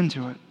says lean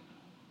into it.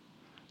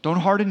 Don't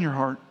harden your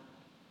heart.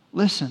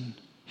 Listen,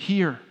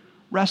 hear,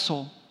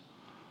 wrestle.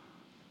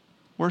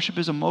 Worship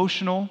is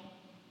emotional.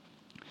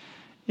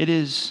 It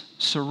is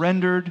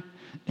surrendered.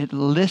 It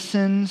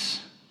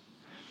listens.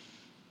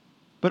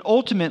 But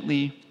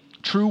ultimately,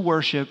 true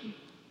worship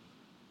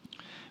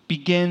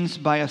begins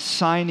by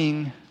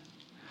assigning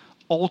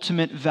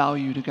ultimate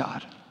value to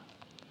God.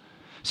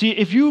 See,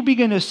 if you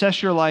begin to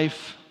assess your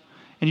life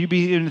and you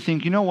begin to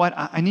think, you know what,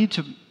 I need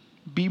to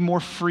be more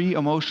free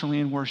emotionally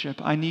in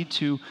worship. I need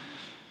to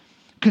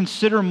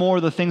consider more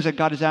the things that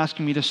God is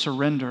asking me to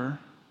surrender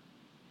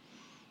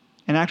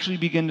and actually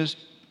begin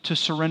to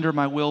surrender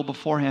my will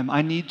before him.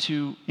 I need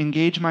to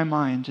engage my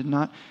mind and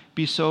not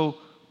be so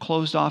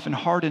closed off and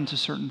hardened to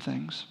certain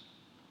things.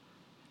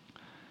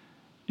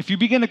 If you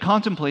begin to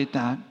contemplate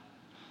that,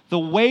 the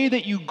way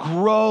that you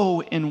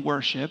grow in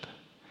worship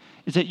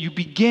is that you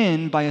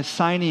begin by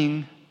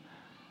assigning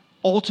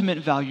ultimate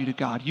value to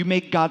God. You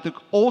make God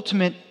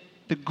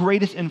the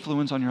greatest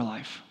influence on your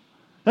life.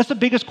 That's the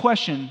biggest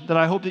question that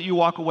I hope that you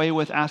walk away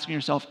with asking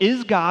yourself.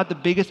 Is God the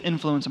biggest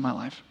influence in my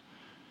life?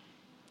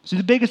 Is he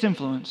the biggest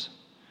influence?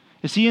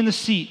 Is he in the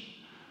seat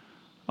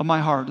of my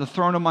heart, the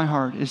throne of my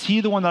heart? Is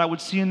he the one that I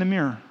would see in the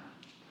mirror?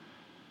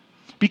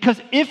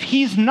 Because if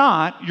he's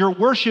not, your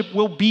worship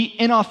will be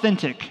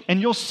inauthentic, and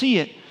you'll see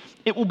it.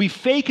 It will be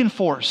fake and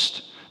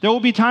forced. There will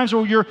be times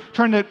where you're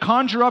trying to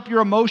conjure up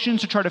your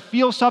emotions to try to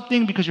feel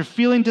something because you're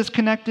feeling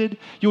disconnected.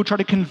 You will try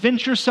to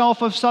convince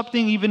yourself of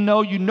something even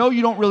though you know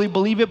you don't really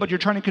believe it, but you're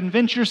trying to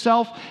convince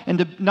yourself and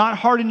to not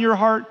harden your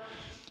heart.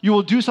 You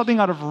will do something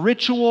out of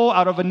ritual,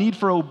 out of a need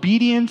for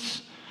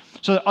obedience,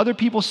 so that other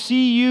people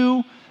see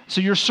you.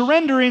 So you're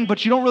surrendering,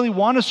 but you don't really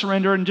want to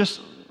surrender, and just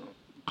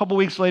a couple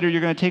weeks later,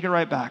 you're going to take it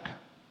right back.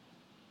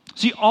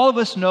 See, all of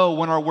us know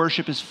when our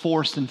worship is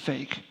forced and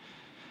fake.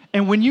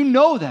 And when you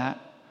know that,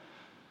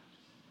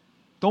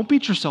 don't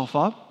beat yourself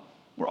up.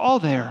 We're all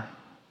there.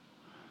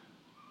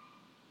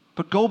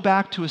 But go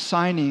back to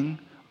assigning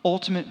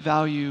ultimate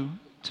value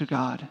to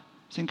God.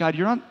 Saying, God,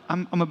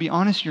 I'm going to be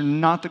honest, you're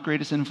not the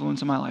greatest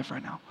influence in my life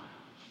right now.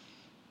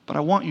 But I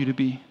want you to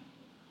be.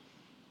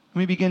 Let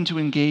me begin to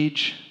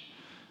engage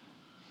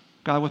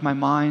God with my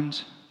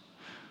mind,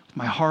 with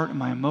my heart and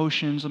my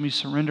emotions. Let me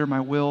surrender my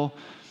will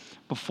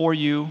before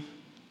you.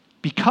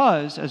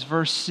 Because, as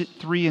verse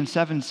 3 and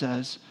 7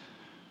 says,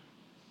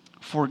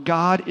 for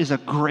God is a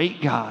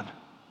great God,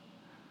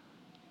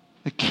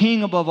 the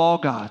King above all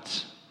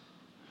gods.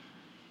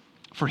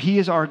 For he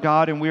is our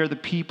God, and we are the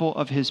people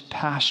of his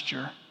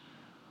pasture.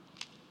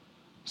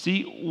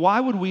 See, why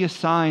would we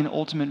assign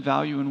ultimate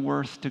value and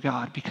worth to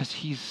God? Because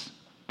he's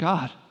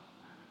God.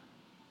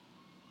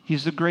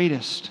 He's the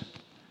greatest.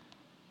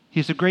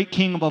 He's the great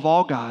King above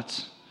all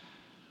gods.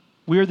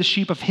 We are the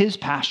sheep of his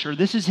pasture.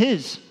 This is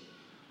his.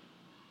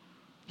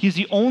 He's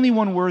the only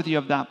one worthy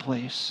of that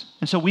place.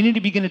 And so we need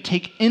to begin to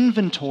take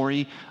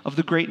inventory of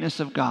the greatness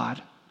of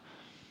God.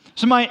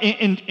 So my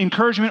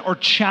encouragement or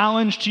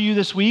challenge to you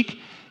this week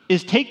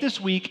is take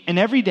this week and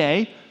every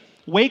day,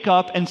 wake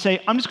up and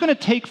say, I'm just going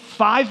to take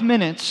 5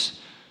 minutes,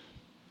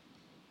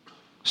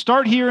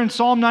 start here in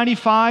Psalm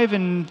 95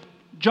 and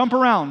jump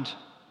around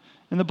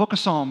in the book of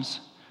Psalms.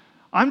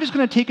 I'm just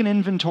going to take an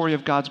inventory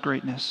of God's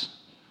greatness.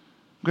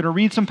 I'm going to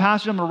read some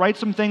passages. I'm going to write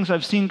some things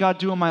I've seen God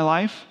do in my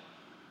life.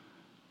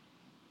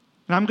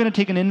 And I'm going to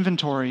take an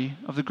inventory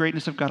of the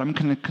greatness of God. I'm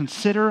going to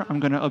consider, I'm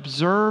going to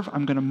observe,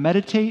 I'm going to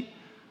meditate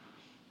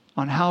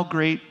on how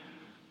great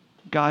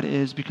God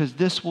is, because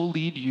this will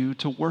lead you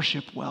to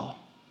worship well.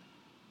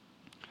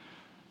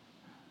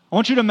 I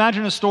want you to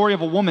imagine a story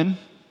of a woman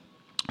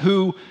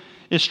who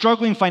is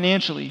struggling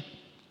financially.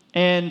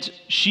 And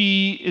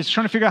she is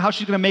trying to figure out how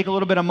she's going to make a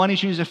little bit of money.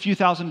 She needs a few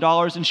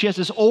 $1,000s, and she has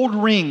this old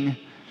ring.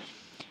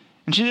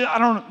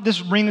 And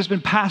this ring has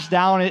been passed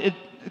down. It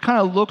kind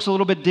of looks a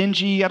little bit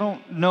dingy. I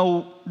don't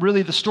know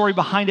really the story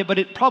behind it, but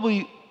it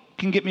probably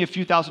can get me a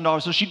few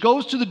 $1,000s. So she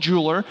goes to the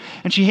jeweler,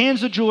 and she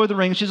hands the jeweler the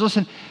ring. She says,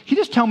 listen, can you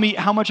just tell me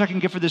how much I can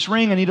get for this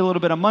ring? I need a little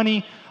bit of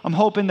money. I'm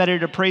hoping that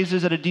it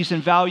appraises at a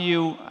decent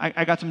value.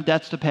 I got some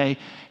debts to pay.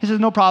 He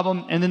says, no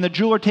problem. And then the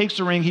jeweler takes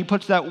the ring. He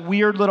puts that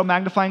weird little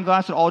magnifying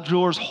glass that all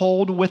jewelers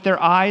hold with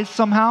their eyes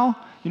somehow.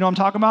 You know what I'm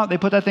talking about? They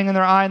put that thing in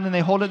their eye, and then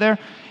they hold it there.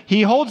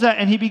 He holds that,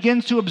 and he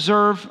begins to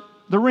observe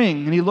the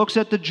ring, and he looks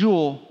at the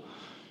jewel.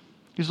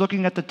 He's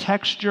looking at the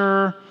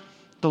texture,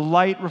 the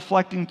light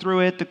reflecting through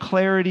it, the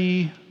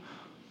clarity.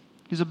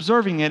 He's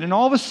observing it, and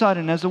all of a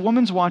sudden, as the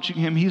woman's watching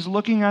him, he's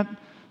looking at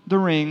the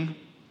ring.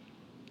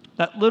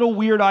 That little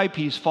weird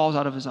eyepiece falls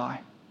out of his eye.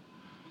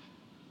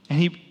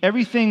 And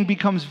everything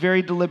becomes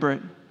very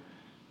deliberate.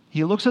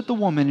 He looks at the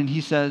woman and he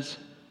says,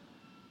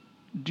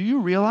 do you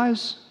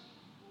realize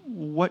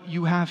what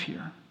you have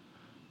here?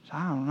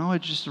 I don't know,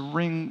 it's just a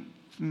ring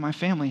from my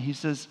family. He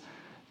says,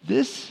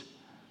 this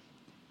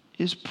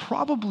is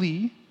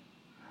probably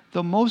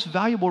the most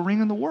valuable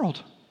ring in the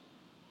world.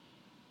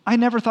 I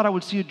never thought I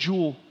would see a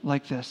jewel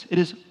like this. It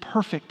is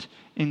perfect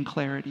in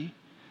clarity.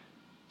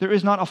 There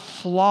is not a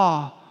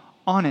flaw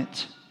on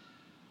it.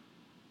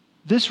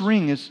 This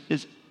ring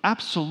is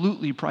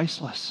absolutely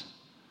priceless.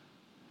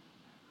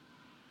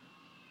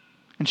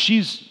 And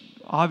she's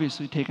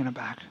obviously taken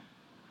aback.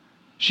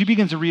 She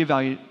begins to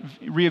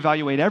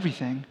reevaluate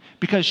everything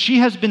because she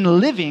has been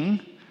living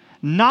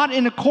not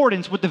in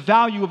accordance with the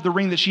value of the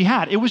ring that she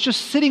had. It was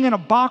just sitting in a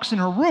box in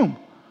her room.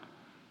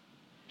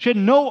 She had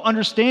no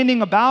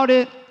understanding about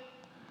it.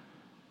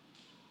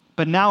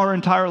 But now her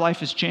entire life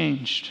has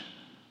changed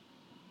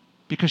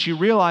because she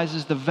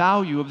realizes the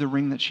value of the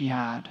ring that she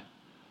had.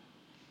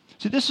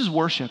 See, this is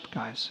worship,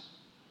 guys.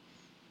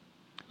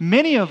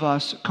 Many of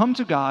us come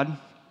to God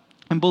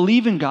and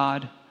believe in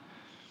God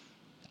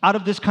out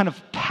of this kind of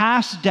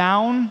passed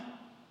down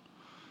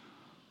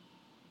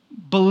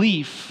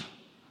belief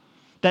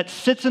that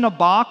sits in a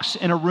box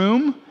in a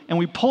room and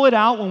we pull it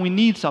out when we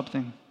need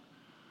something.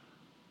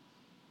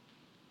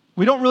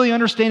 We don't really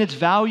understand its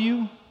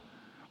value.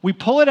 We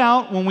pull it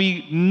out when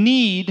we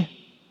need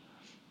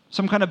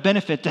some kind of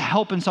benefit to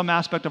help in some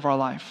aspect of our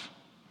life.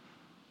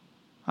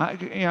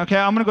 Okay, I'm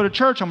going to go to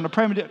church. I'm going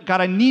to pray.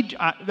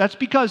 God, that's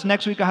because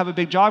next week I have a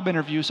big job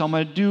interview, so I'm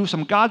going to do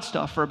some God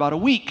stuff for about a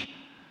week.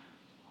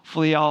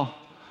 Hopefully I'll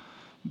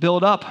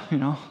build up,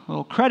 a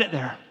little credit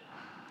there.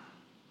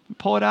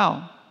 Pull it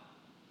out.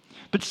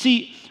 But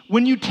see,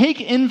 when you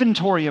take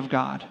inventory of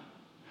God,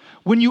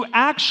 when you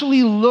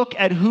actually look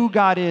at who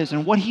God is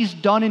and what He's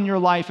done in your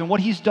life and what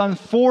He's done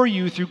for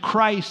you through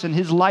Christ and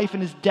His life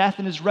and His death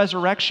and His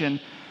resurrection,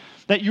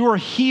 that you are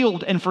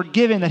healed and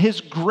forgiven, that His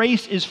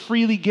grace is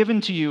freely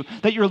given to you,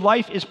 that your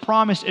life is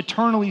promised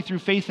eternally through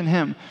faith in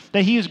Him,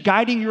 that He is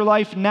guiding your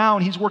life now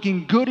and He's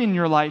working good in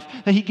your life,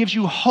 that He gives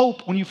you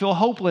hope when you feel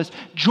hopeless,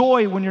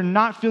 joy when you're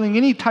not feeling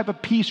any type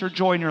of peace or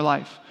joy in your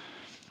life.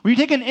 When you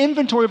take an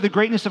inventory of the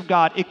greatness of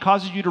God, it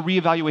causes you to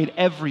reevaluate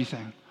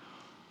everything.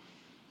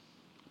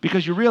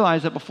 Because you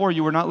realize that before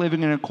you were not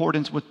living in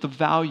accordance with the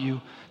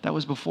value that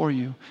was before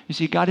you. You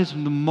see, God is the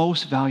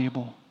most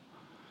valuable.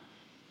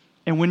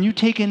 And when you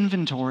take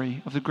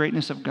inventory of the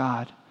greatness of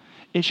God,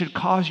 it should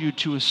cause you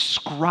to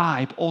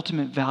ascribe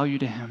ultimate value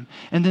to Him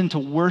and then to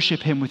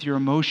worship Him with your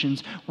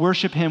emotions,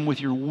 worship Him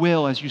with your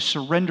will as you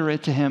surrender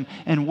it to Him,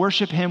 and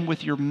worship Him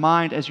with your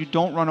mind as you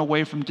don't run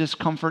away from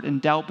discomfort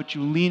and doubt, but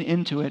you lean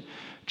into it,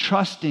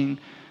 trusting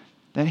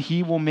that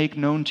He will make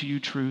known to you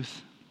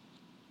truth.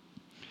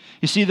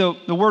 You see,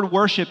 the word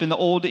worship in the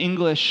Old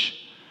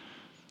English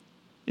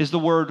is the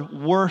word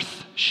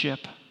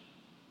worthship.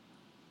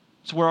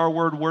 It's where our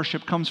word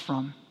worship comes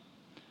from.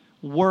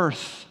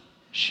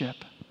 Worthship.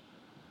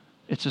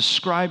 It's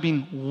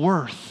ascribing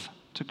worth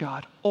to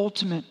God,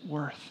 ultimate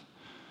worth.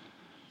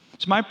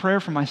 So my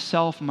prayer for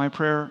myself and my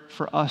prayer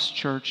for us,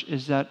 church,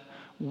 is that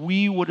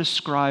we would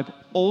ascribe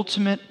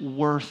ultimate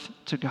worth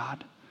to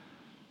God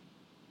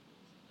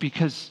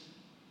because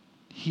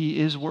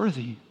He is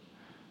worthy.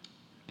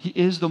 He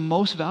is the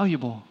most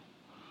valuable.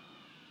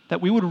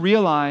 That we would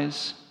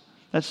realize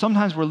that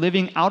sometimes we're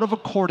living out of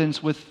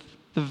accordance with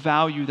the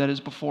value that is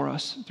before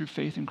us through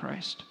faith in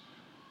Christ.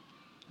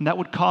 And that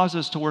would cause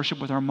us to worship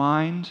with our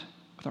mind,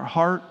 with our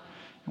heart,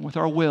 and with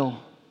our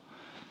will.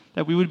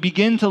 That we would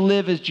begin to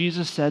live, as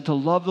Jesus said, to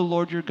love the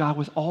Lord your God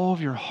with all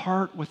of your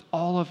heart, with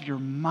all of your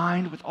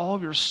mind, with all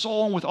of your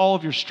soul, and with all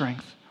of your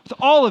strength. With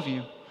all of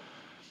you,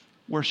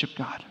 worship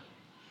God.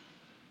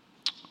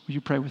 Will you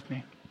pray with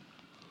me?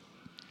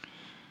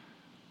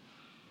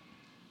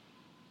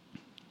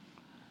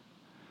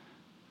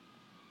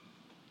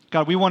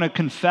 God, I want to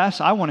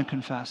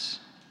confess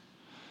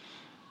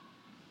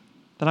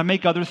that I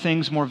make other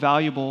things more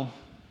valuable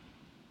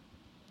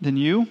than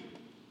you.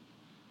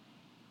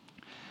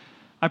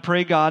 I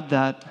pray, God,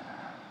 that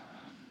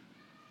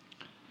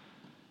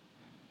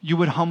you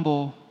would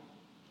humble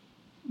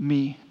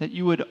me, that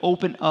you would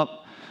open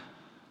up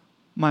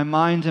my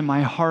mind and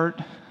my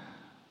heart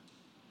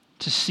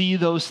to see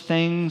those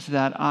things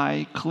that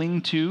I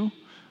cling to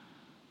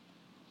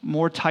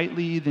more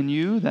tightly than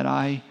you, that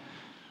I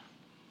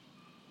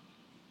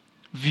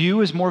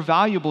view as more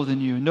valuable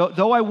than you. No,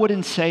 though I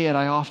wouldn't say it,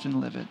 I often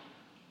live it.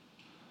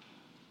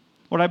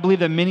 Lord, I believe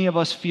that many of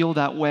us feel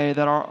that way,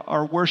 that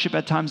our worship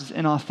at times is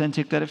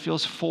inauthentic, that it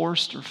feels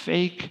forced or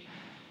fake,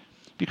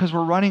 because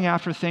we're running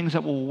after things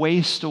that will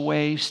waste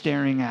away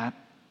staring at.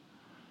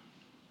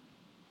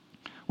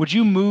 Would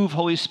you move,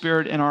 Holy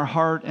Spirit, in our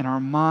heart and our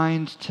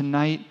mind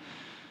tonight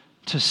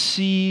to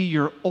see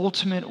your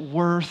ultimate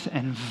worth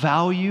and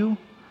value,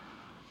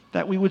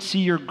 that we would see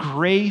your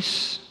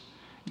grace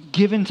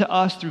given to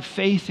us through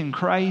faith in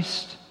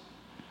Christ,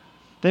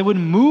 that it would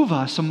move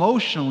us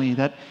emotionally,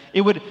 that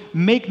it would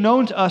make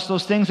known to us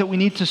those things that we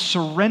need to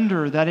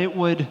surrender, that it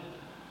would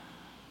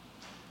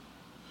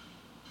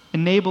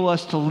enable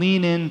us to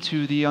lean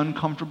into the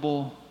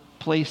uncomfortable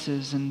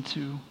places and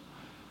to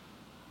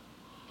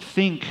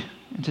think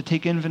and to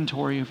take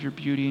inventory of your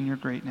beauty and your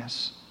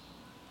greatness.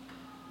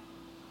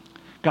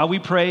 God, we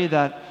pray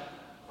that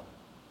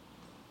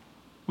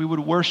we would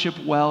worship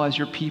well as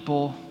your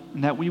people,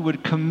 and that we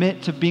would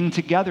commit to being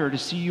together to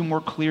see you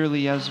more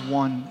clearly as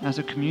one, as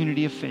a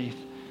community of faith.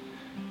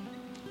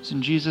 It's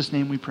in Jesus'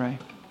 name we pray.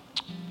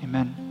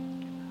 Amen.